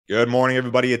Good morning,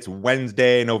 everybody. It's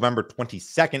Wednesday, November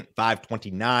 22nd,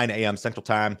 5:29 a.m. Central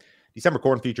Time. December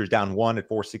corn futures down 1 at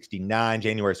 469.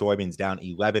 January soybeans down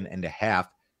 11 and a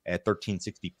half at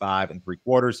 1365 and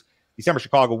 3/4. December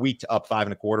Chicago wheat up 5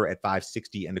 1/4 at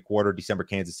 560 and a quarter. December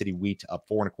Kansas City wheat up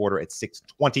 4 1/4 at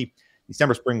 620.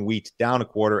 December spring wheat down a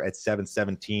quarter at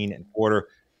 717 and a quarter.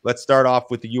 Let's start off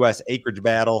with the U.S. acreage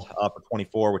battle for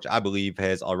 24, which I believe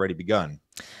has already begun.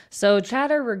 So,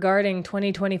 chatter regarding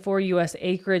 2024 U.S.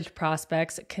 acreage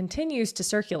prospects continues to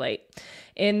circulate.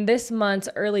 In this month's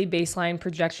early baseline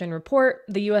projection report,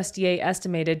 the USDA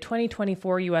estimated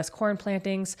 2024 U.S. corn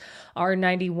plantings are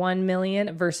 91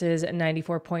 million versus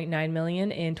 94.9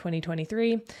 million in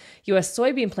 2023. U.S.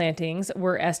 soybean plantings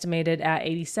were estimated at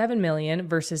 87 million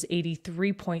versus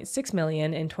 83.6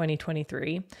 million in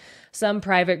 2023. Some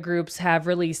private groups have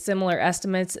released similar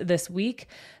estimates this week.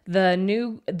 The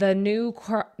new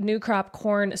crop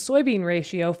corn soybean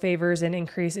ratio favors an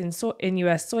increase in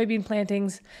U.S. soybean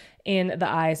plantings in the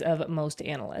eyes of most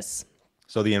analysts.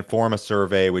 So the Informa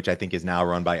survey, which I think is now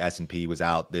run by S&P, was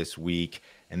out this week,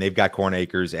 and they've got corn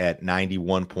acres at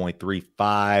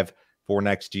 91.35 for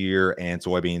next year and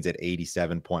soybeans at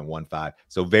 87.15.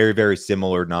 So very, very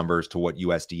similar numbers to what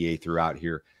USDA threw out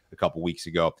here a couple weeks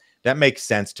ago. That makes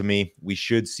sense to me. We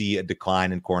should see a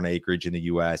decline in corn acreage in the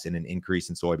U.S. and an increase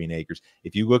in soybean acres.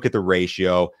 If you look at the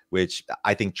ratio, which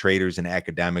I think traders and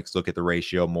academics look at the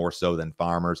ratio more so than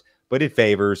farmers, but it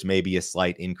favors maybe a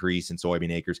slight increase in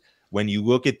soybean acres. When you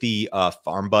look at the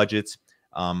farm budgets,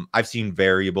 I've seen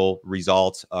variable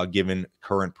results given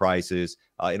current prices.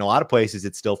 In a lot of places,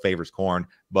 it still favors corn,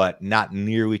 but not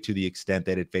nearly to the extent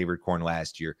that it favored corn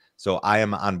last year. So I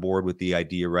am on board with the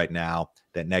idea right now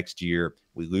that next year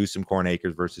we lose some corn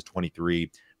acres versus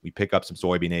 23. We pick up some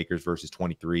soybean acres versus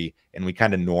 23, and we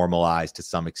kind of normalize to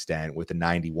some extent with a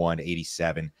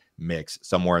 91-87 mix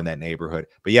somewhere in that neighborhood.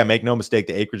 But yeah, make no mistake,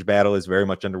 the acreage battle is very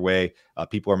much underway.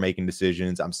 People are making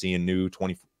decisions. I'm seeing new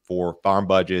 24 farm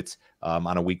budgets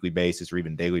on a weekly basis or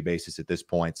even daily basis at this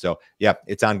point. So yeah,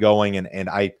 it's ongoing, and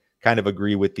I kind of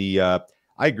agree with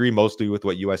I agree mostly with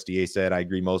what USDA said. I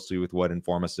agree mostly with what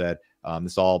Informa said.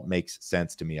 This all makes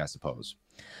sense to me, I suppose.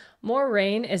 More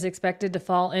rain is expected to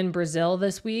fall in Brazil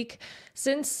this week.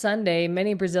 Since Sunday,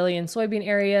 many Brazilian soybean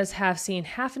areas have seen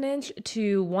 0.5 inch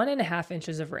to 1.5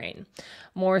 inches of rain.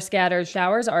 More scattered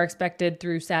showers are expected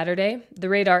through Saturday. The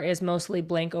radar is mostly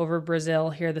blank over Brazil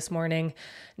here this morning.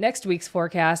 Next week's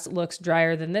forecast looks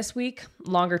drier than this week.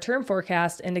 Longer-term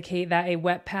forecasts indicate that a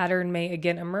wet pattern may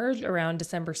again emerge around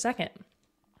December 2nd.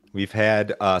 We've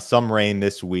had some rain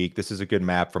this week. This is a good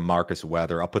map from Marcus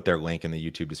Weather. I'll put their link in the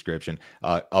YouTube description.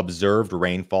 Observed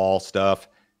rainfall stuff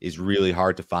is really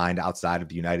hard to find outside of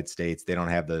the United States. They don't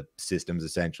have the systems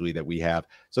essentially that we have.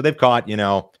 So they've caught,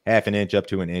 0.5 inch up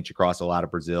to an inch across a lot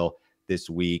of Brazil this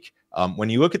week. When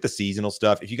you look at the seasonal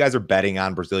stuff, if you guys are betting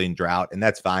on Brazilian drought, and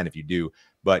that's fine if you do,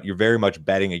 but you're very much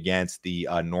betting against the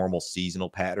normal seasonal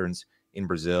patterns in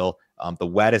Brazil. The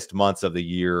wettest months of the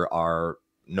year are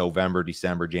November,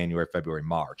 December, January, February,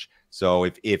 March. So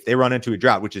if they run into a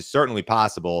drought, which is certainly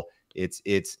possible,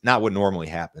 it's not what normally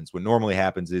happens. What normally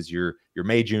happens is your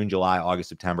May, June, July, August,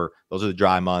 September. Those are the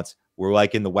dry months. We're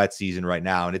like in the wet season right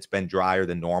now, and it's been drier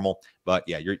than normal. But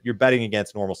yeah, you're betting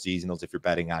against normal seasonals if you're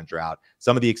betting on drought.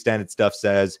 Some of the extended stuff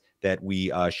says that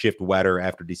we shift wetter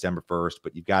after December 1st,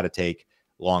 but you've got to take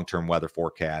long-term weather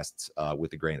forecasts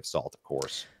with a grain of salt, of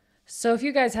course. So if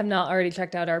you guys have not already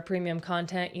checked out our premium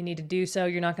content, you need to do so.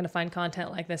 You're not going to find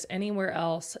content like this anywhere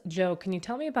else. Joe, can you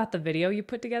tell me about the video you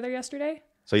put together yesterday?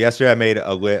 So yesterday I made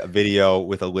a video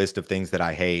with a list of things that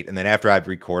I hate. And then after I've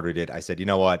recorded it, I said, you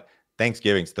know what?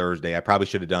 Thanksgiving's Thursday. I probably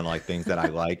should have done like things that I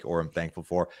like or I'm thankful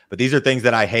for. But these are things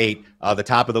that I hate. The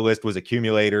top of the list was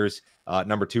accumulators.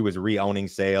 Number 2 was re-owning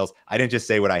sales. I didn't just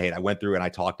say what I hate. I went through and I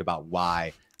talked about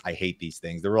why I hate these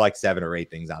things. There were like 7 or 8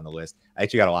 things on the list. I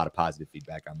actually got a lot of positive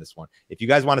feedback on this one. If you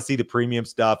guys want to see the premium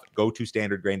stuff, go to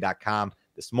standardgrain.com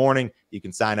this morning. You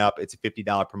can sign up. It's a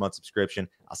 $50 per month subscription.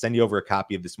 I'll send you over a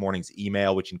copy of this morning's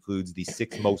email, which includes the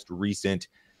 6 most recent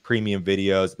premium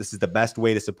videos. This is the best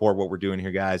way to support what we're doing here,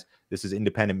 guys. This is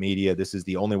independent media. This is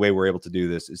the only way we're able to do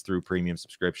this is through premium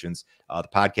subscriptions. The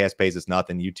podcast pays us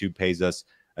nothing. YouTube pays us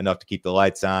enough to keep the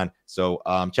lights on. So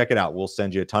check it out. We'll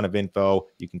send you a ton of info.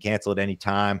 You can cancel at any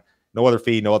time. No other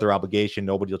fee, no other obligation.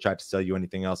 Nobody will try to sell you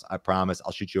anything else. I promise.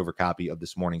 I'll shoot you over a copy of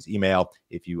this morning's email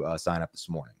if you sign up this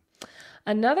morning.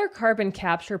 Another carbon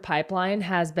capture pipeline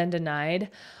has been denied.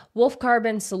 Wolf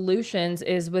Carbon Solutions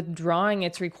is withdrawing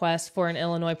its request for an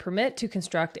Illinois permit to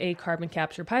construct a carbon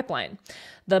capture pipeline.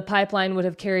 The pipeline would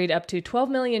have carried up to 12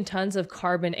 million tons of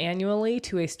carbon annually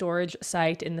to a storage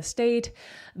site in the state.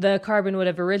 The carbon would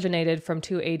have originated from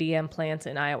 2 ADM plants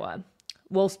in Iowa.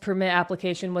 Wolf's permit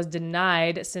application was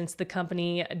denied since the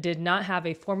company did not have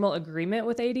a formal agreement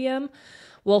with ADM.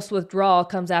 Wolf's withdrawal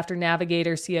comes after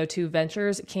Navigator CO2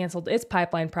 Ventures canceled its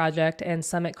pipeline project and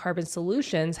Summit Carbon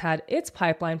Solutions had its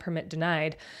pipeline permit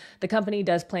denied. The company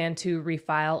does plan to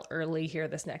refile early here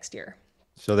this next year.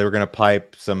 So they were going to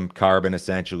pipe some carbon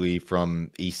essentially from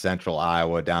East Central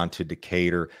Iowa down to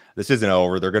Decatur. This isn't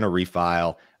over. They're going to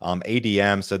refile.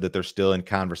 ADM said that they're still in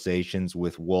conversations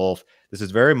with Wolf. This is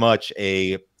very much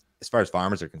as far as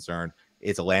farmers are concerned,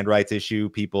 it's a land rights issue.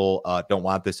 People don't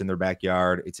want this in their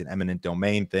backyard. It's an eminent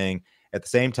domain thing. At the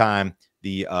same time,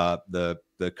 the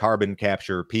carbon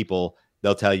capture people,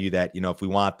 they'll tell you that, if we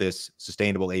want this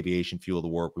sustainable aviation fuel to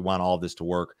work, we want all of this to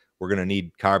work, we're going to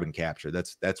need carbon capture.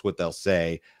 That's what they'll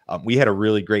say. We had a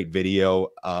really great video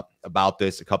about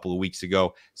this a couple of weeks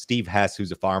ago. Steve Hess,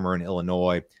 who's a farmer in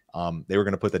Illinois, they were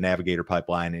going to put the Navigator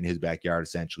pipeline in his backyard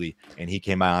essentially, and he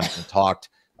came on and talked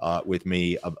with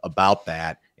me about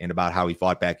that and about how he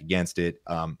fought back against it.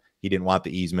 He didn't want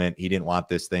the easement. He didn't want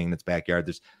this thing in its backyard.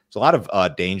 There's a lot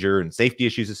of danger and safety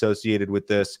issues associated with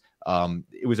this.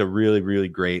 It was a really, really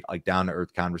great, down to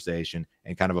earth conversation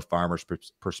and kind of a farmer's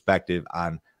perspective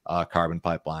on carbon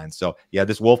pipelines. So yeah,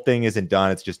 this Wolf thing isn't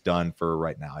done. It's just done for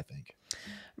right now, I think.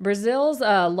 Brazil's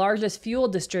largest fuel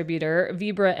distributor,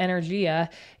 Vibra Energia,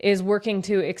 is working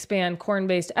to expand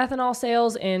corn-based ethanol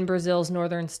sales in Brazil's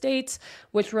northern states,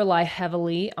 which rely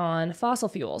heavily on fossil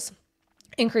fuels.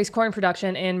 Increased corn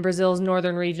production in Brazil's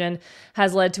northern region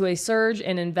has led to a surge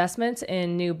in investments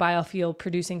in new biofuel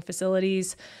producing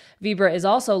facilities. Vibra is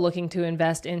also looking to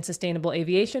invest in sustainable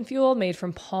aviation fuel made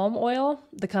from palm oil.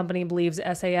 The company believes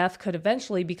SAF could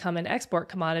eventually become an export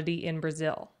commodity in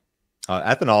Brazil.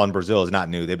 Ethanol in Brazil is not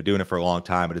new. They've been doing it for a long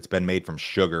time, but it's been made from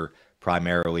sugar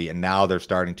primarily. And now they're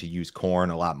starting to use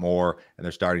corn a lot more, and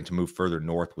they're starting to move further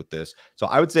north with this. So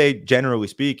I would say, generally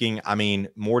speaking,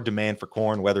 more demand for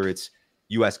corn, whether it's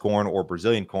U.S. corn or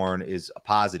Brazilian corn, is a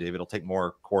positive. It'll take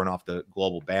more corn off the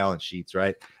global balance sheets,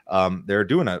 right? They're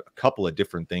doing a couple of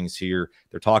different things here.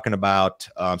 They're talking about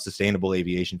sustainable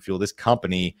aviation fuel. This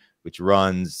company, which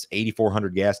runs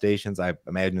 8,400 gas stations, I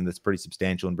imagine that's pretty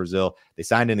substantial in Brazil. They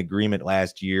signed an agreement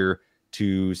last year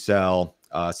to sell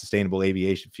sustainable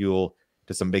aviation fuel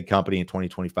to some big company in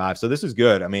 2025. So this is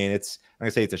good. I'm going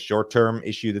to say it's a short-term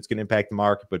issue that's going to impact the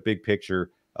market, but big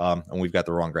picture, and we've got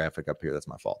the wrong graphic up here. That's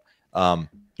my fault.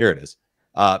 Here it is.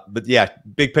 But yeah,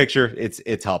 big picture,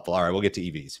 it's helpful. All right, we'll get to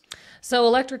EVs. So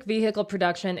electric vehicle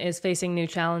production is facing new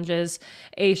challenges.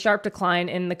 A sharp decline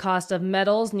in the cost of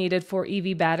metals needed for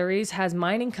EV batteries has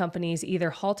mining companies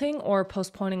either halting or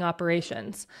postponing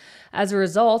operations. As a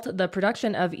result, the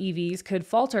production of EVs could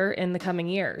falter in the coming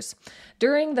years.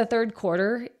 During the third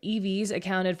quarter, EVs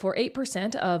accounted for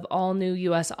 8% of all new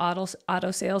U.S.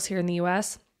 auto sales here in the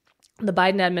U.S. The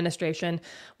Biden administration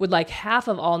would like half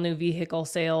of all new vehicle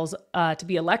sales to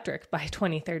be electric by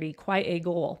 2030, quite a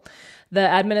goal. The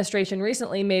administration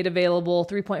recently made available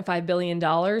 $3.5 billion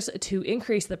to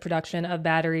increase the production of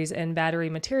batteries and battery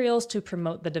materials to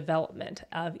promote the development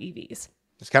of EVs.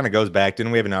 This kind of goes back,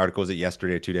 didn't we have an article, was it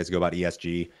yesterday or 2 days ago, about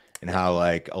ESG and how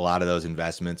a lot of those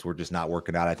investments were just not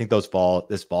working out? I think this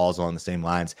falls on the same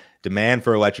lines. Demand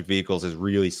for electric vehicles has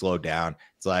really slowed down.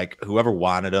 It's like whoever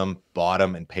wanted them bought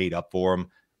them and paid up for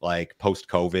them, post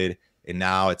COVID. And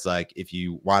now it's like, if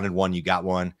you wanted one, you got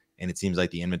one. And it seems like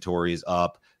the inventory is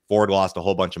up. Ford lost a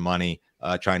whole bunch of money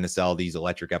trying to sell these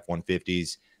electric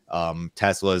F-150s.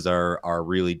 Teslas are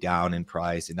really down in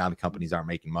price, and now the companies aren't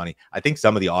making money. I think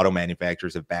some of the auto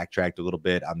manufacturers have backtracked a little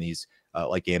bit on these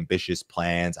ambitious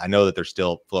plans. I know that they're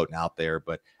still floating out there,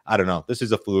 but I don't know.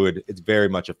 It's very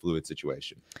much a fluid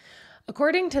situation.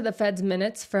 According to the Fed's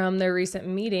minutes from their recent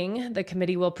meeting, the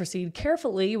committee will proceed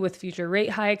carefully with future rate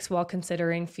hikes while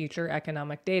considering future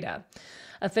economic data.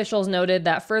 Officials noted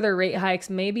that further rate hikes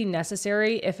may be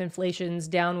necessary if inflation's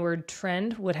downward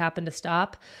trend would happen to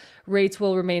stop. Rates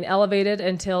will remain elevated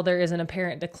until there is an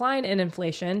apparent decline in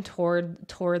inflation toward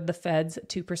the Fed's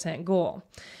 2% goal.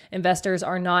 Investors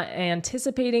are not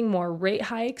anticipating more rate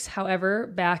hikes. However,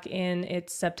 back in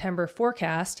its September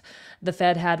forecast, the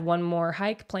Fed had one more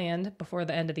hike planned before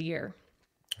the end of the year.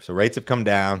 So rates have come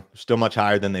down, still much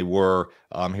higher than they were.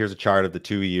 Here's a chart of the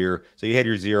 2-year. So you had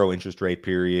your zero interest rate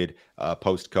period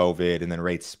post-COVID, and then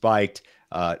rates spiked.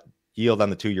 Yield on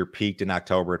the 2-year peaked in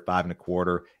October at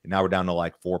 5.25, and now we're down to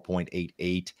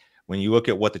 4.88. when you look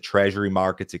at what the treasury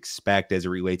markets expect as it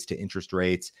relates to interest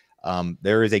rates,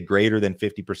 there is a greater than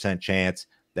 50% chance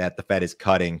that the Fed is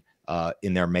cutting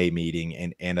in their May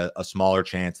meeting, and a smaller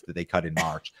chance that they cut in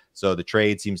March. So the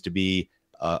trade seems to be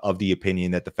of the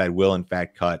opinion that the Fed will in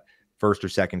fact cut first or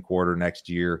second quarter next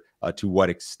year. To what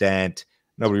extent,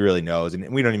 nobody really knows.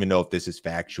 And we don't even know if this is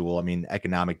factual. I mean,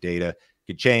 economic data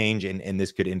could change, and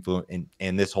this could influence,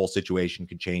 and this whole situation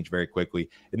could change very quickly.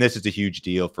 And this is a huge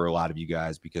deal for a lot of you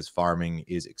guys because farming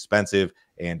is expensive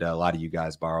and a lot of you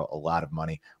guys borrow a lot of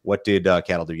money. What did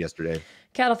cattle do yesterday?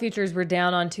 Cattle futures were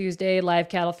down on Tuesday. Live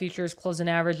cattle futures closed an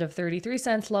average of 33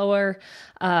 cents lower.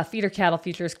 Feeder cattle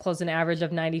futures closed an average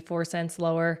of 94 cents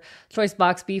lower. Choice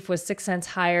box beef was 6 cents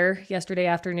higher yesterday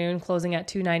afternoon, closing at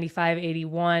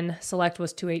 295.81. Select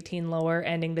was 218 lower,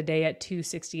 ending the day at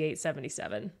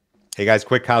 268.77. Hey guys,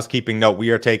 quick housekeeping note.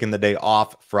 We are taking the day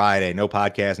off Friday. No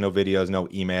podcast, no videos, no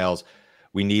emails.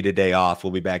 We need a day off.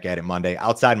 We'll be back at it Monday.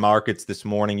 Outside markets this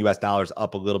morning, US dollars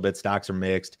up a little bit. Stocks are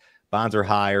mixed. Bonds are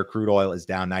higher. Crude oil is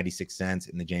down 96 cents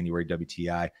in the January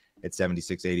WTI at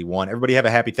 76.81. Everybody have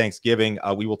a happy Thanksgiving.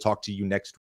 We will talk to you next week.